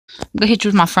gonna hit you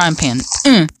with my frying pan.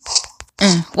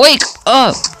 Wake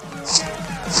up!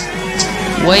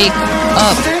 Wake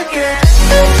up!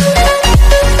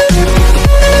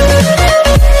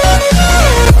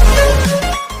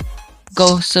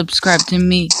 Go subscribe to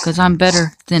me, cause I'm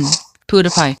better than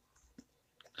PewDiePie.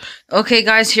 Okay,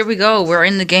 guys, here we go. We're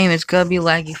in the game. It's gonna be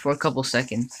laggy for a couple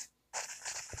seconds.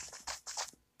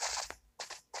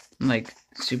 Like,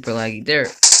 super laggy. There.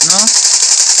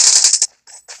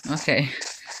 No? Okay.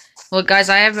 Well, guys,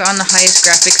 I have it on the highest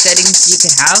graphic settings you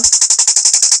could have.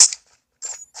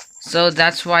 So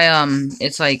that's why,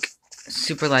 it's like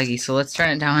super laggy. So let's turn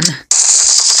it down.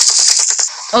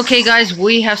 Okay, guys,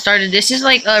 we have started. This is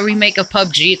like a remake of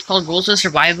PUBG. It's called Rules of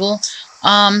Survival.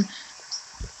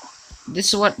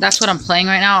 That's what I'm playing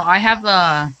right now. I have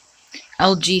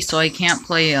LG, so I can't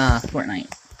play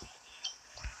Fortnite.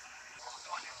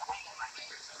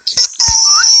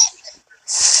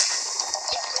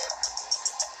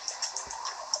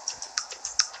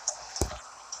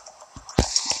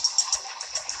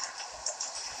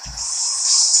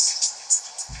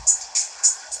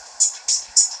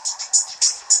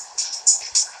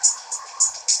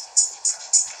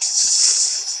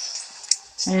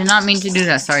 I did not mean to do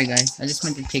that. Sorry, guys. I just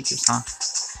meant to take this off.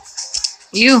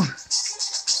 Ew!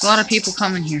 There's a lot of people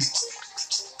coming here.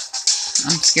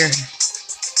 I'm scared.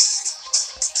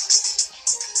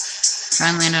 Try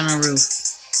and land on a roof.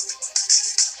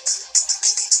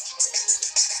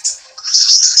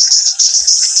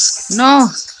 No!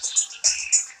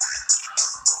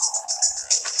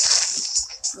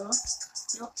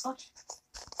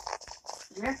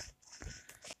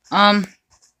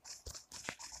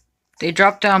 They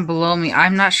dropped down below me.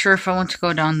 I'm not sure if I want to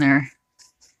go down there.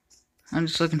 I'm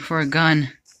just looking for a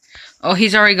gun. Oh,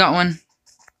 he's already got one.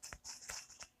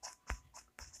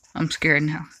 I'm scared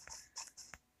now.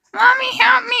 Mommy,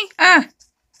 help me! Ah!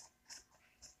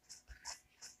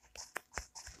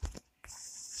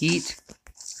 Yeet.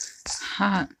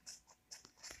 Ha.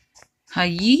 Ha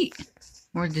yeet.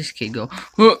 Where'd this kid go?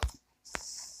 Whoa.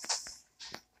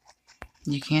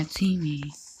 You can't see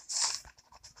me.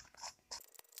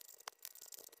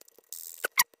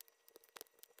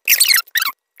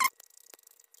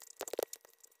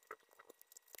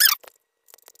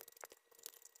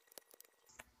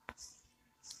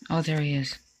 Oh, there he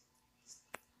is.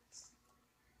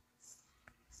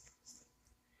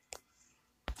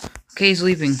 Okay, he's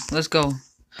leaving. Let's go.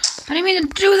 I didn't mean to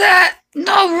do that!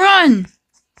 No, run!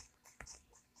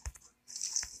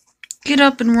 Get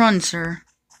up and run, sir.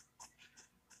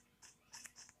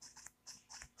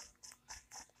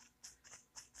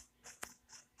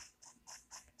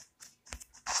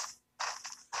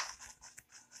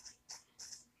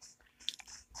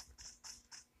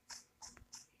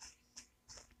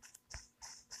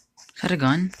 Is that a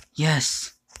gun?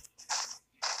 Yes.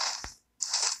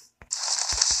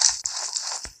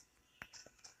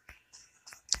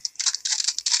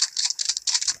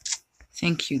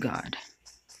 Thank you, God.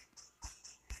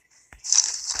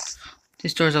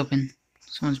 This door's open.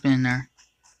 Someone's been in there.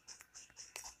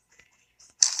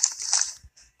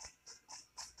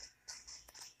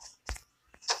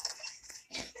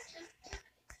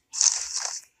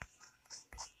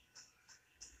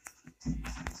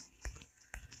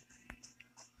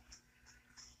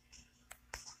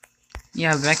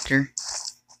 Yeah, Vector.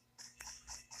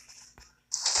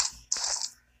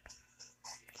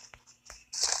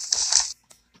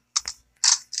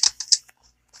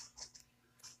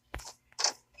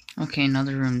 Okay,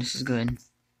 another room. This is good.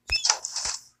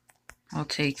 I'll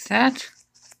take that.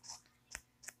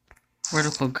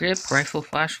 Vertical grip, rifle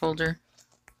flash holder.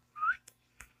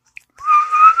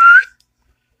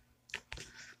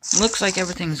 Looks like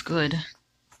everything's good.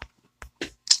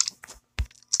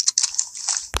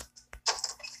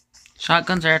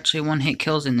 Shotguns are actually one-hit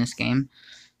kills in this game,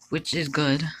 which is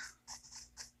good.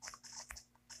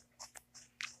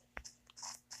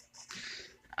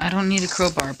 I don't need a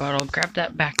crowbar, but I'll grab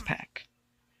that backpack.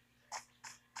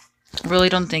 I really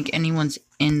don't think anyone's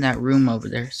in that room over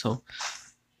there, so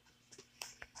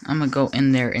I'm gonna go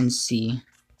in there and see.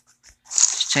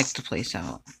 Just check the place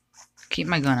out. Keep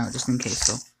my gun out just in case,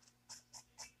 though.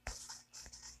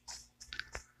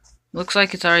 Looks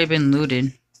like it's already been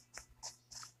looted.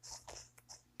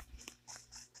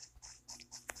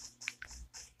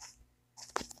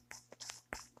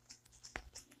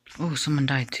 Oh, someone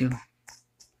died too.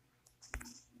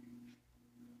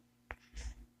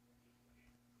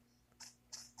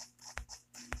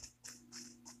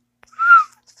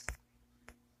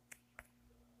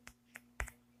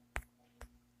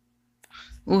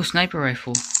 Ooh, sniper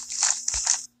rifle.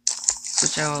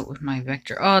 Switch out with my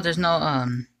Vector. Oh, there's no,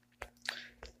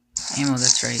 ammo,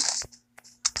 that's right.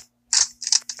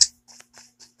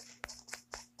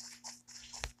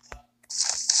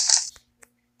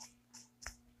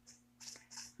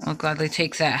 I'll gladly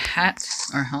take that hat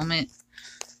or helmet,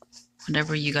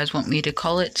 whatever you guys want me to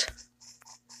call it.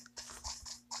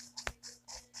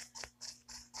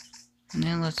 And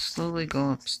then let's slowly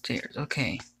go upstairs.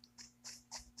 Okay.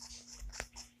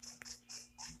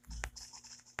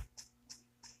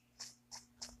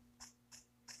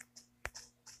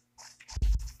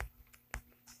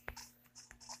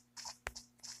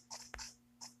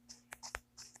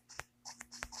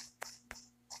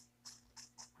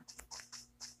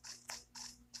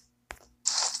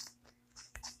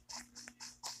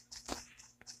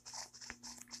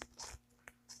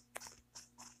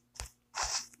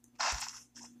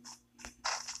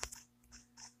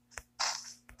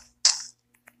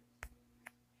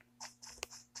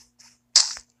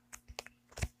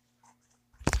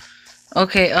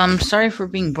 Okay, sorry for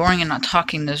being boring and not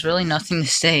talking. There's really nothing to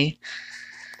say.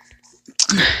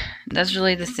 That's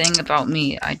really the thing about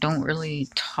me. I don't really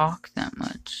talk that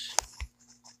much.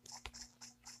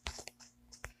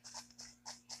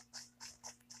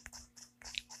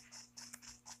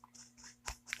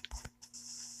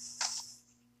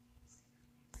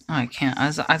 Oh, I can't.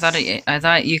 I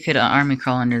thought you could army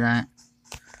crawl under that.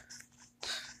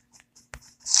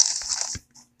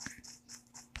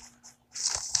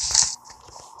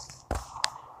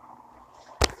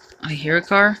 I hear a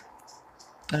car,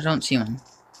 but I don't see one.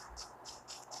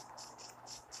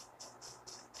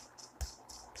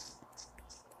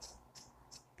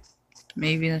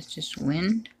 Maybe that's just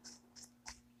wind.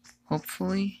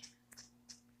 Hopefully.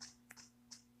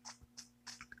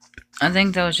 I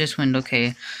think that was just wind.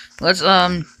 Okay. Let's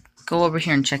go over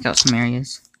here and check out some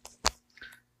areas.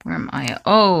 Where am I at?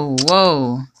 Oh,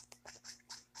 whoa.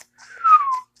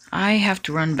 I have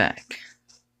to run back.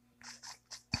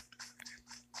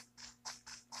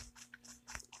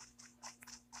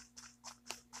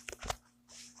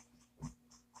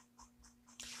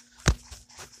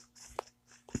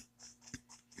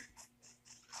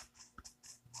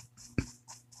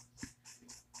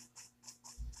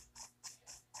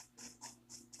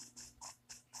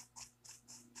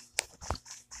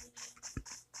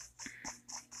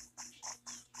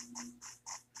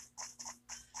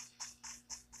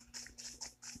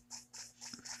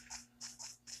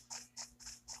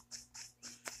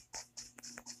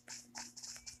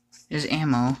 There's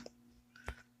ammo.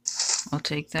 I'll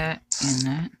take that and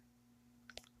that.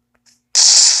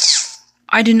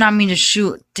 I did not mean to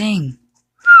shoot. Dang.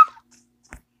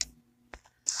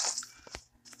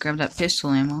 Grab that pistol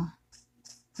ammo.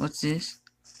 What's this?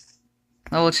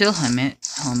 Oh, it's a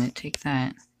helmet. Take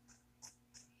that.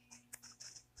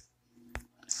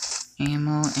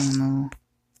 Ammo.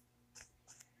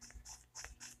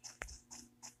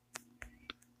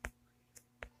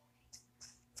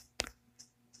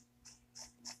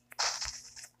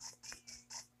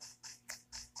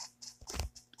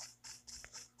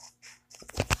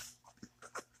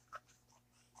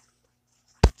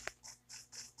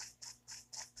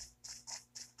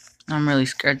 I'm really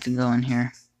scared to go in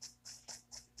here.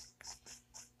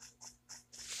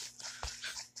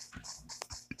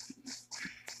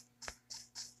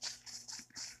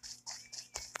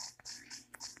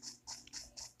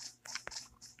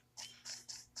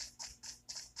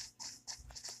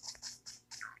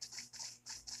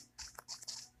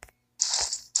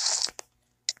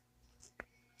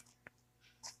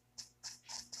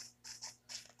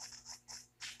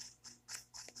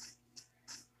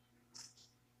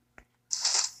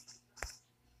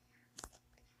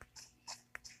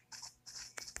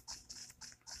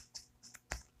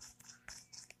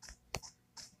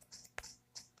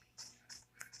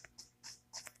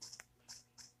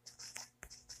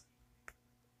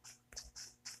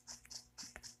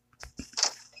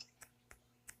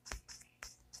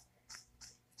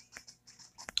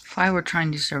 If I were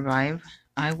trying to survive,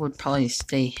 I would probably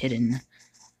stay hidden.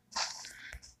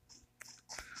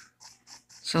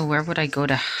 So where would I go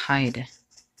to hide?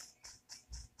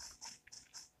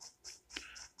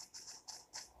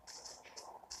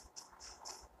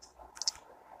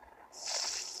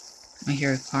 I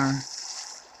hear a car.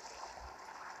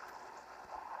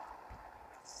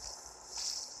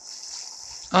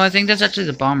 Oh, I think that's actually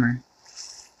the bomber.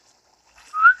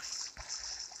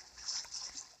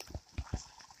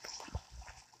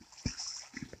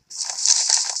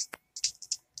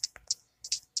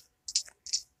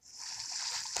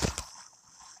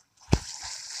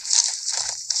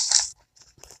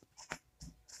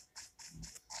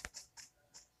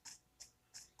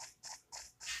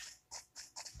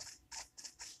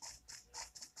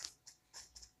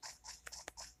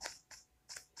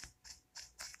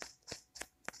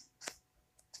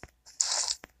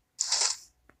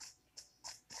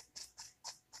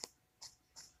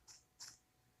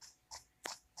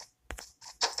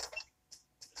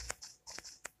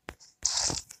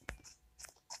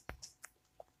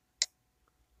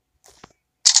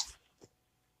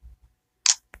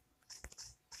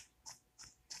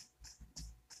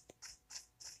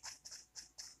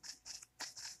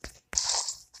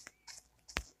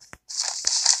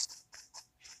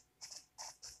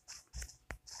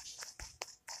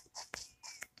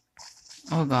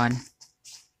 Oh god.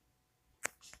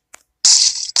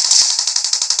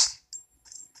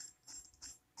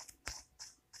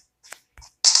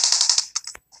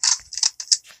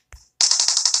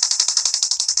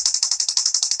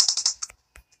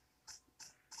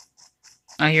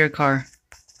 I hear a car.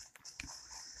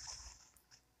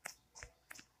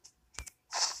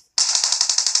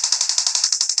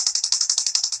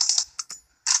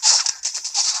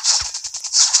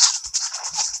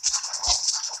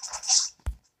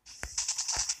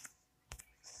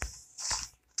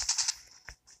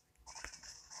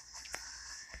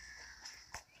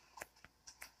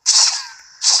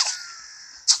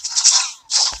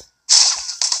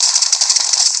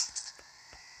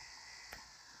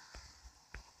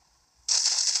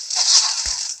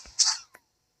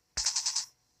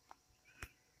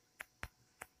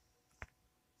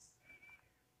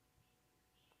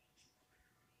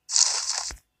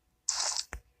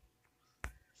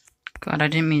 God, I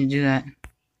didn't mean to do that.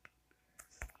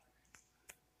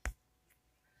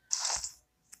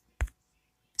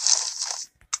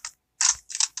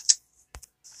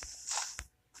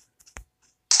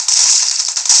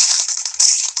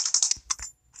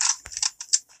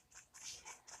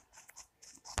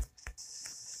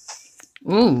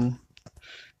 Ooh.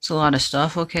 It's a lot of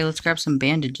stuff. Okay, let's grab some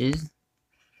bandages.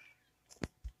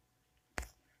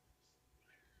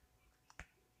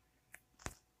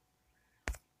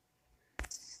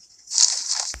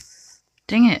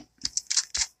 Dang it.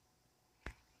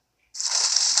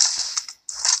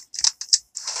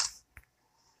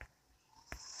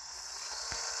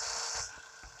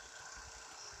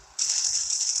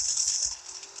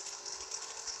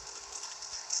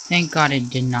 Thank God it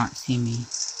did not see me.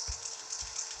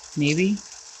 Maybe?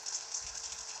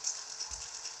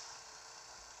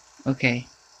 Okay.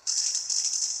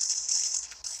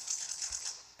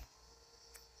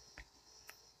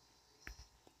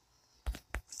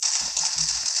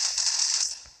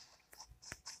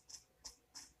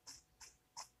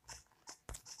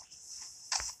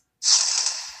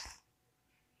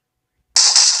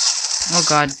 Oh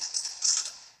god.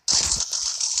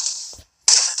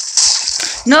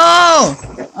 No!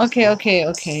 Okay.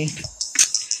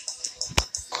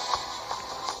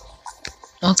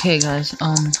 Okay, guys,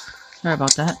 sorry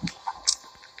about that.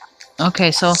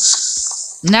 Okay, so,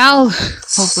 now,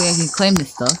 hopefully I can claim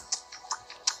this stuff.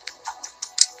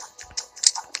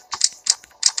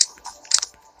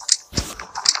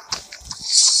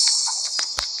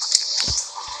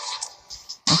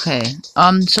 Okay,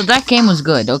 so that game was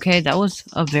good, okay? That was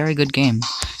a very good game.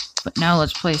 But now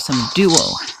let's play some Duo.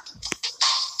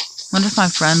 Wonder if my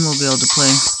friend will be able to play.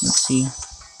 Let's see.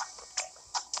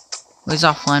 Well, he's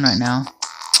offline right now.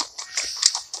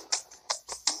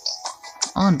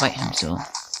 I'll invite him still.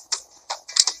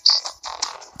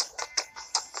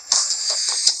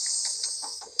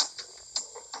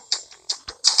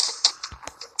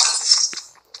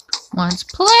 Let's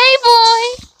play, boy!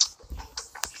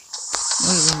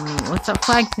 Wait, what's that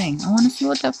flag thing? I want to see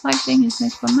what that flag thing is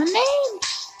next by my name.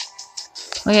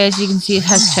 Oh yeah, as you can see, it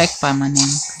has checked by my name,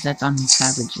 because that's on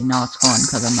Savage, and now it's gone,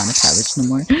 because I'm not a Savage no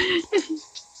more.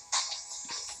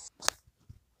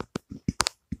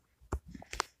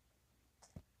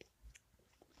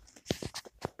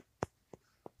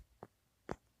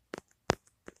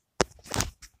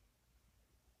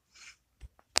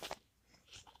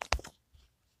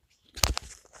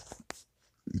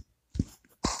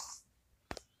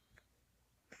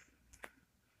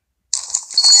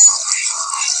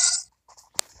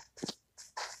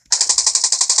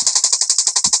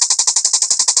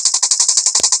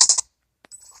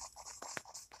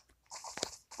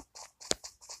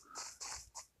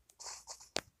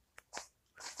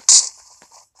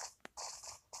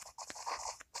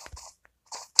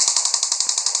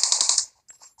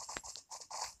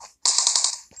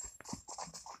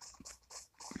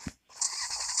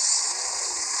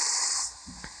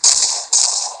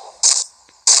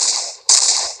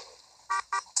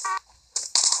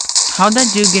 How'd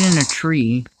that dude get in a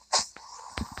tree?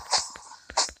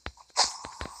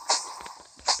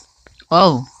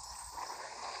 Oh.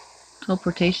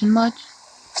 Teleportation much?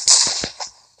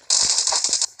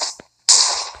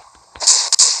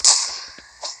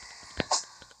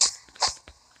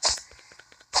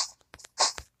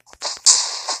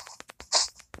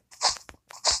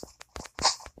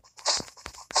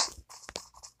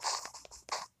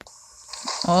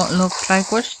 Oh, it looks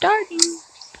like we're starting.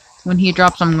 When he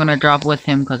drops, I'm gonna drop with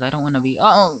him, because I don't want to be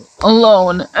alone.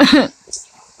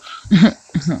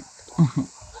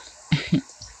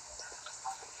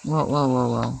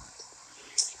 Whoa.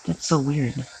 That's so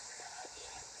weird.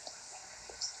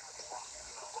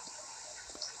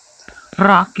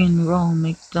 Rock and roll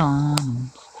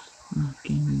McDonald's. Rock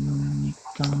and roll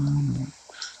McDonald's.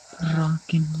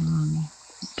 Rock and roll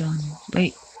McDonald's.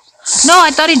 Wait. No,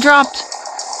 I thought he dropped.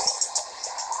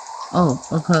 Oh,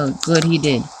 okay, good, he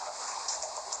did.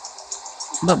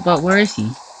 But where is he?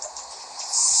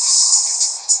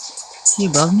 Is he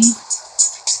above me?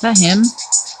 Is that him?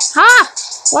 Ha!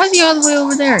 Why is he all the way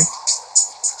over there?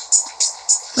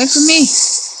 Wait for me.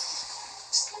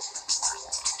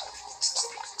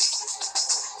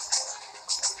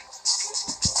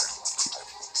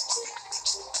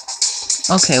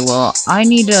 Okay, well, I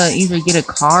need to either get a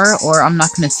car or I'm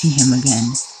not gonna see him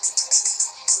again.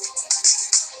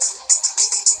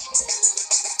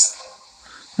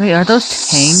 Wait, are those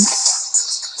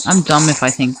tanks? I'm dumb if I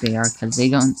think they are, because they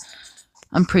don't...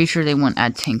 I'm pretty sure they won't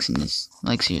add tanks in this.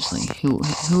 Like, seriously. Who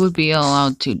would be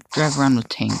allowed to drive around with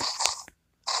tanks?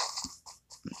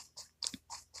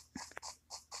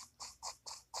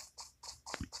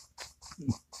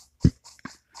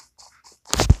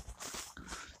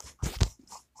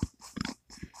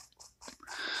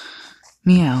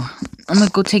 Meow. I'm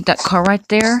gonna go take that car right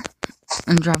there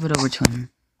and drive it over to him.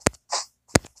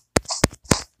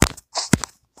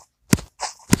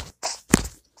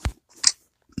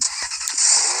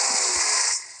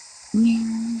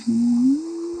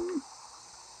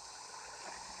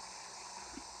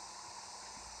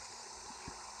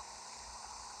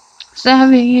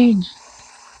 Savage!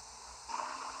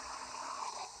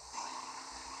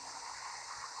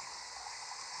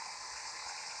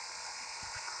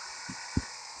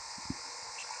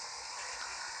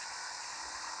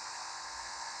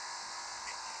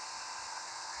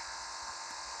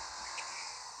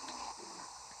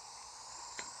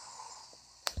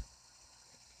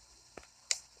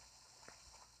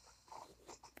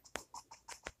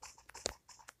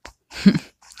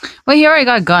 Wait, here I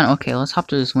got a gun. Okay, let's hop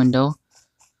through this window.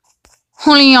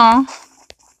 Holy y'all.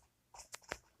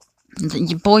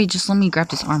 Your boy, just let me grab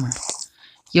this armor.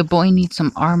 Your boy needs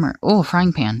some armor. Oh,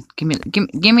 frying pan. Give me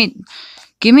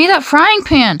that frying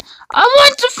pan. I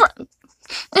want the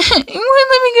let me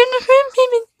get the frying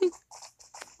pan.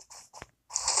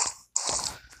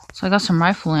 So I got some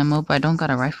rifle ammo, but I don't got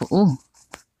a rifle. Ooh.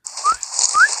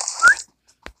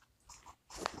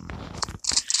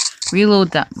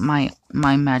 Reload that, my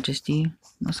majesty.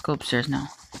 Let's go upstairs now.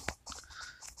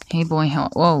 Hey boy,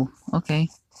 whoa, okay.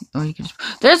 Or you can just,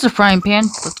 there's a frying pan.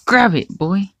 Let's grab it,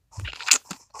 boy.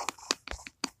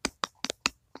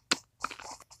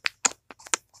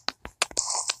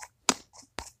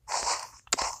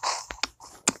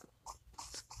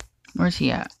 Where's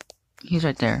he at? He's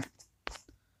right there.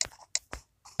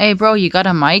 Hey bro, you got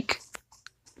a mic?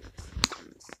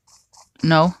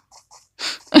 No.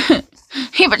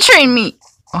 He betrayed me!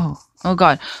 Oh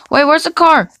god. Wait, where's the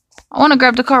car? I want to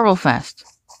grab the car real fast.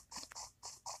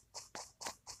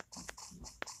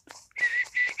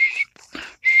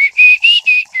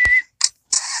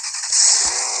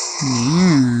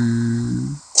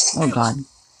 Oh god.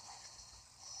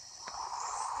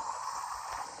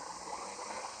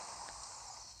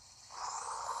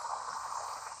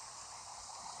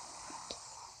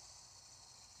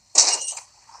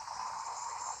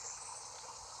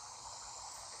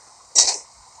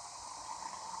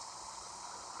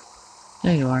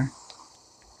 There you are.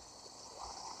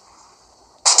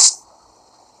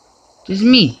 This is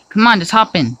me. Come on, just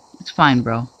hop in. It's fine,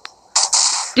 bro.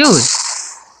 Dude. You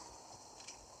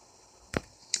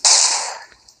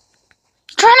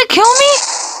trying to kill me?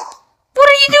 What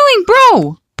are you doing,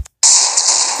 bro?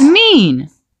 You're mean.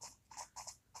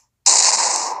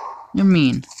 You're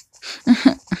mean.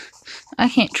 I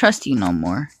can't trust you no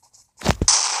more.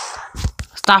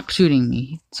 Stop shooting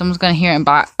me. Someone's gonna hear it and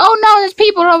buy. Oh no, there's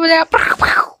people over there.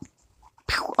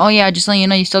 Oh yeah, just letting you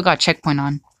know you still got checkpoint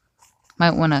on.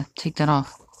 Might wanna take that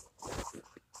off.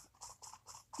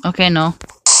 Okay, no.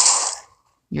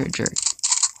 You're a jerk.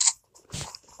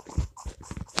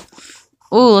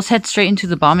 Oh, let's head straight into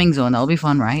the bombing zone. That'll be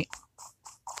fun, right?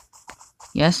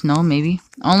 Yes, no, maybe.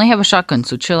 I only have a shotgun,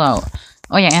 so chill out.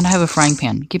 Oh yeah, and I have a frying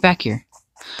pan. Get back here.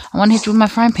 I wanna hit you with my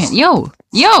frying pan. Yo!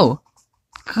 Yo!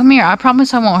 Come here, I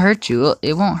promise I won't hurt you.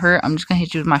 It won't hurt, I'm just gonna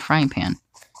hit you with my frying pan.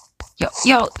 Yo!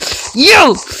 Yo!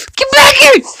 Get back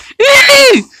here!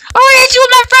 I wanna hit you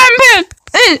with my frying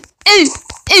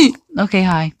pan! Okay,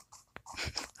 hi.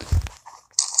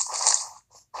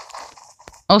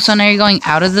 Oh, so now you're going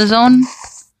out of the zone?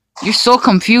 You're so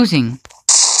confusing.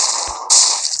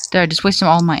 There, I just wasted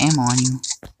all my ammo on you.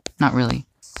 Not really.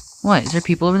 What? Is there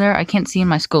people over there? I can't see in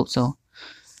my scope, so...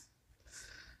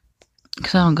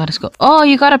 Because I don't got a scope. Oh,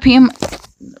 you got a PMNI,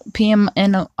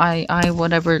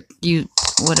 whatever.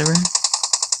 Whatever.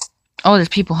 Oh, there's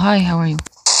people. Hi, how are you?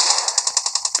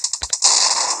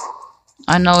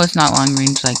 I know it's not long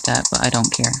range like that, but I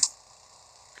don't care.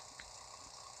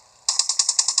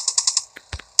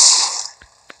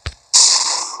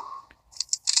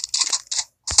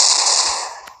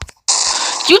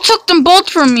 You took them both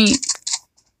from me!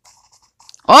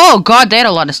 Oh god, they had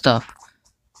a lot of stuff.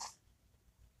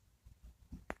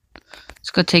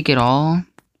 Let's go take it all.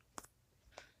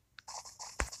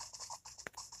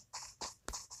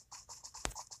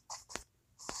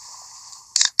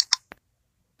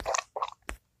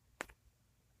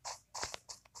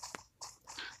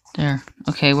 There.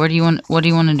 Okay, what do you want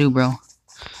to do, bro? Hold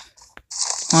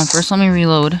on, first let me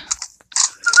reload.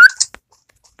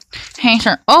 Hey,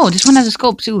 sir. Oh, this one has a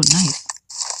scope too. Nice.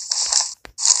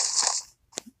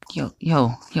 Yo.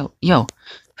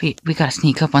 We gotta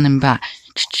sneak up on them back.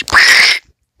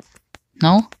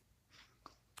 No?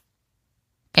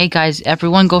 Hey guys,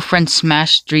 everyone go friend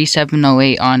Smash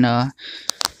 3708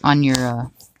 on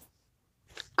your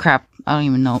crap. I don't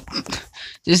even know.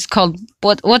 This is called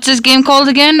what's this game called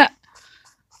again?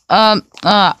 I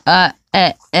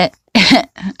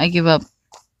give up.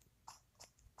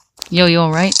 Yo, you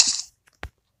alright?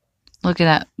 Look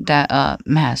at that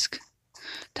mask.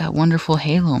 That wonderful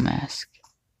Halo mask.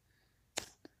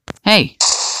 Hey,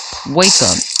 wake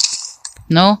up.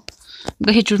 No? I'm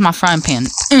gonna hit you with my frying pan.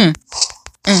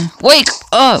 Wake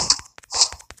up!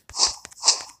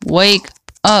 Wake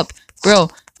up, bro.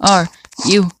 Are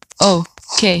you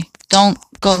okay? Don't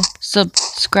go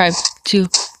subscribe to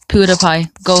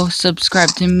PewDiePie. Go subscribe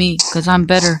to me, cause I'm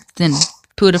better than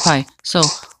PewDiePie. So,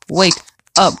 wake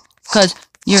up, cause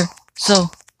you're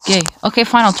so gay. Okay,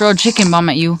 fine, I'll throw a chicken bomb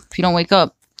at you if you don't wake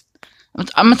up.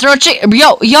 I'm gonna throw a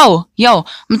yo, I'm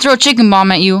gonna throw a chicken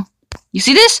bomb at you. You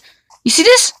see this? You see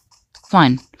this?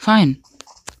 Fine.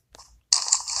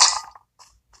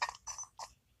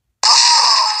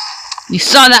 You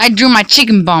saw that I drew my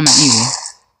chicken bomb at you.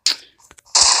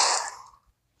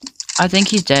 I think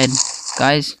he's dead,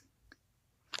 guys.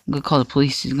 I'm gonna call the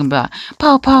police. He's gonna be like,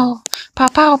 pow.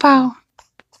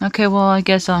 Okay, well, I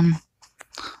guess,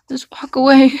 just walk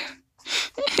away.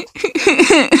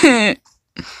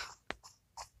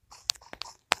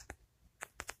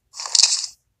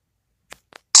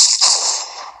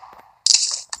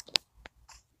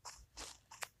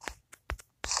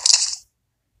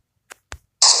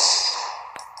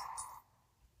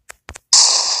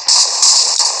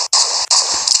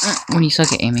 When you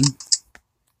suck at aiming.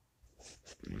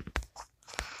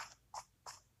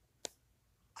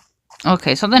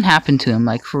 Okay, something happened to him.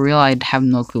 Like, for real, I have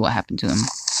no clue what happened to him.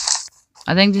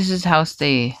 I think this is how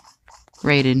they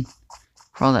rated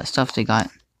for all that stuff they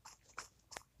got.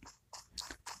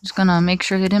 Just gonna make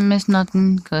sure they didn't miss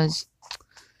nothing, because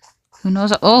who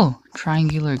knows? Oh,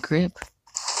 triangular grip.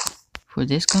 For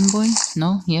this gun, boy?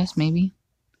 No? Yes? Maybe?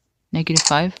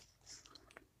 -5.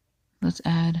 Let's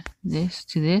add this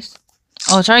to this.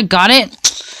 Oh, it's already got it?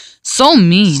 So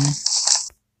mean.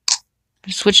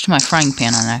 Just switched to my frying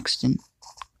pan on accident.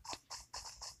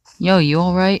 Yo, you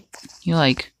alright? You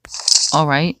like,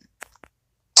 alright?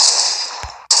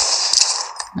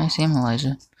 Nice aim,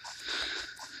 Elijah.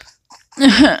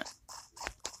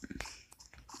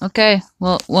 Okay,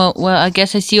 well, I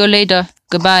guess I see you later.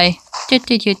 Goodbye.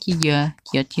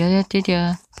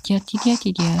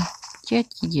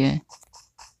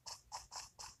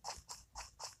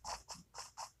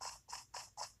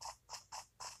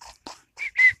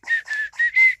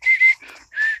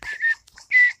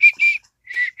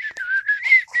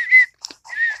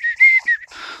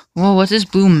 Whoa, what's this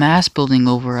blue mass building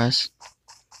over us?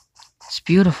 It's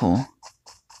beautiful.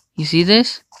 You see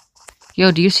this?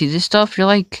 Yo, do you see this stuff? You're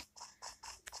like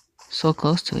so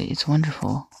close to it. It's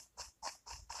wonderful.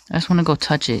 I just want to go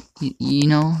touch it. You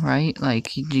know, right?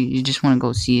 Like, you just want to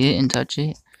go see it and touch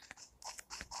it.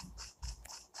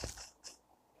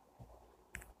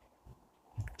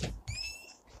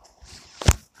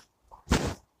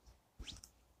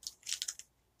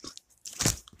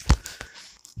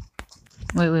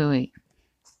 Wait.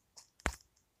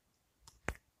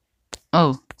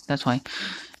 Oh, that's why.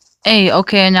 Hey,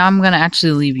 okay, now I'm gonna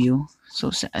actually leave you.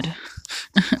 So sad.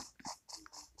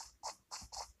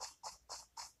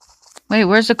 Wait,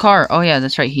 where's the car? Oh yeah,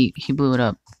 that's right, he blew it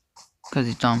up. Because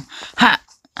he's dumb. Hi,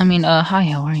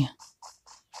 how are you?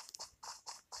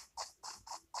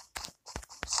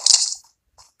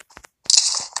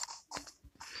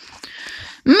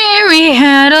 Mary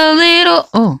had a little...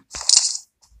 Oh.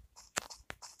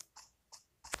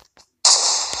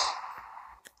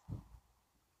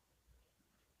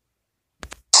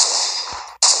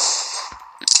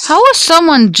 How is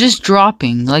someone just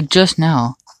dropping, like just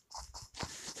now?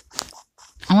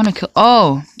 I want to kill.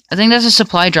 Oh, I think that's a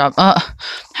supply drop.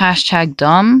 Hashtag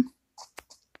dumb.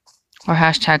 Or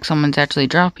hashtag someone's actually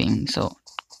dropping. So,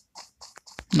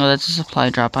 no, that's a supply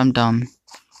drop. I'm dumb.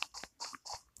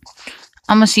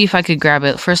 I'm gonna see if I could grab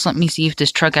it. First, let me see if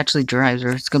this truck actually drives,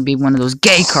 or it's gonna be one of those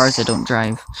gay cars that don't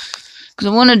drive. Because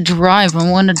I want to drive. I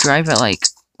want to drive at like,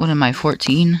 what am I,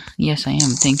 14? Yes, I am.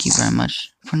 Thank you very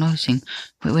much for noticing.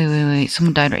 Wait.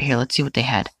 Someone died right here. Let's see what they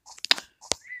had.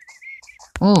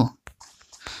 Oh.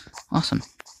 Awesome.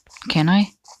 Can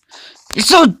I? You're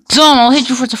so dumb! I'll hit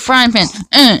you with a frying pan.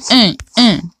 I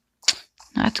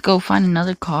have to go find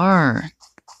another car.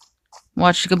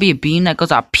 Watch, it's gonna be a beam that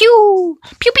goes out. Pew!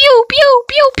 Pew, pew, pew,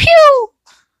 pew, pew!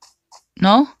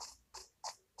 No?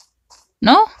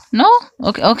 No? No?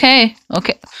 Okay.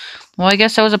 Well, I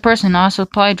guess that was a person, not a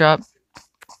supply drop.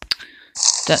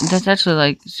 That's actually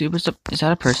like super. Is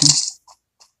that a person?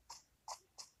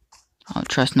 I don't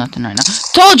trust nothing right now.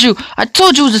 Told you! I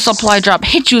told you it was a supply drop.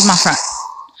 Hit you with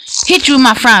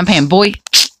my frying pan, boy.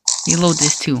 Reload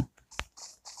this too.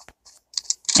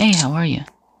 Hey, how are you?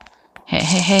 Hey.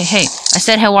 I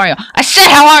said how are you?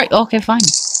 Okay, fine.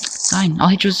 I'll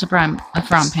hit you with a frying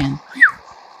pan.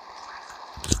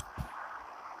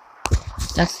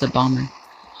 That's the bomber.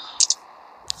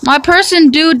 My person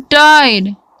dude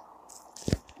died.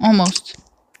 Almost.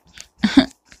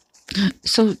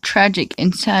 So tragic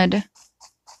and sad.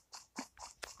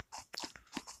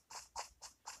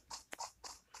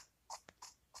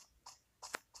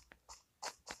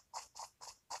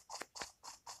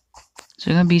 Is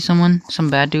there gonna be some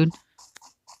bad dude?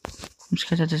 I'm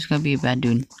scared that there's gonna be a bad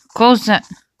dude. Close that.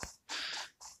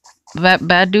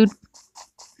 Bad dude?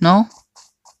 No?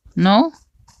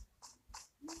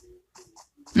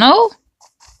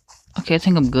 Okay, I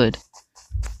think I'm good.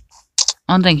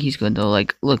 I don't think he's good though.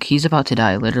 Like, look, he's about to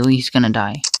die. Literally, he's gonna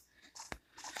die.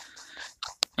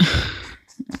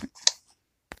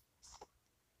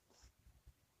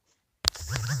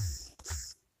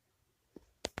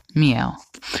 Meow.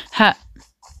 Ha.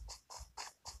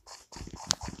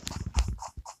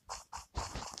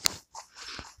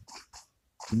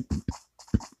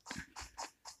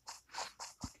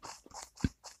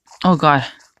 Oh god.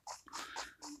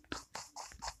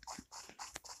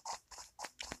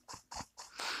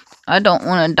 I don't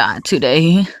want to die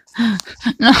today.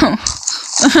 No.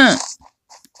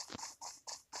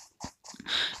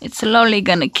 It's slowly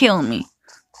gonna kill me.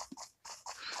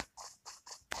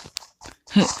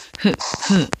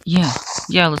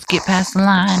 Yeah, let's get past the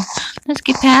line. We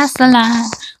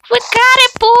got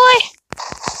it, boy.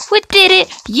 We did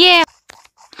it. Yeah.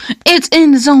 It's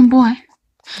in the zone, boy.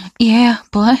 Yeah,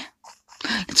 boy.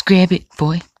 Let's grab it,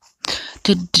 boy.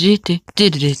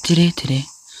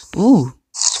 Ooh,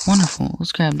 it's wonderful.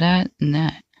 Let's grab that and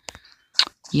that.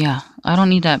 Yeah, I don't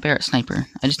need that Barrett sniper.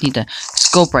 I just need the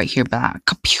scope right here back.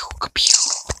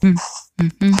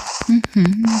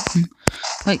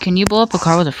 Wait, can you blow up a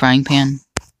car with a frying pan?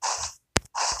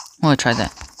 I want to try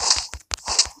that.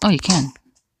 Oh, you can.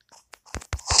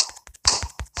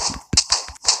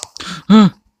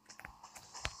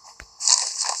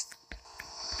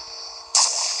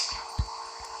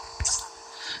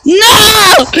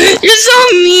 No! You're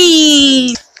so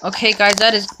mean! Okay, guys,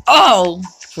 that is all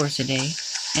for today.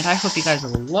 And I hope you guys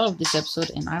will love this episode,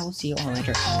 and I will see you all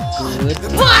later.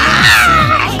 Goodbye!